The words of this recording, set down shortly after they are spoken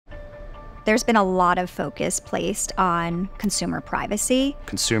There's been a lot of focus placed on consumer privacy.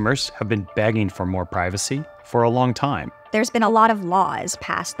 Consumers have been begging for more privacy for a long time. There's been a lot of laws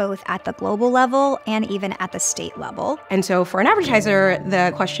passed both at the global level and even at the state level. And so for an advertiser,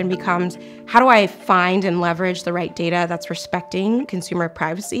 the question becomes, how do I find and leverage the right data that's respecting consumer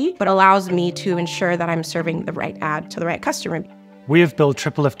privacy, but allows me to ensure that I'm serving the right ad to the right customer? We have built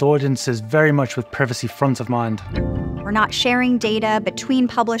TripleLift Audiences very much with privacy front of mind. We're not sharing data between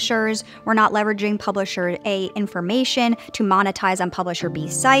publishers. We're not leveraging publisher A information to monetize on publisher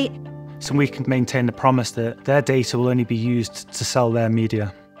B's site. So we can maintain the promise that their data will only be used to sell their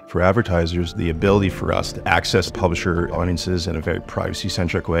media. For advertisers, the ability for us to access publisher audiences in a very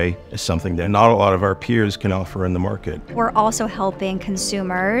privacy-centric way is something that not a lot of our peers can offer in the market. We're also helping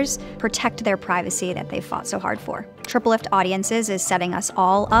consumers protect their privacy that they've fought so hard for. TripleLift Audiences is setting us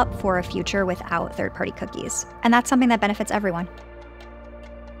all up for a future without third-party cookies. And that's something that benefits everyone.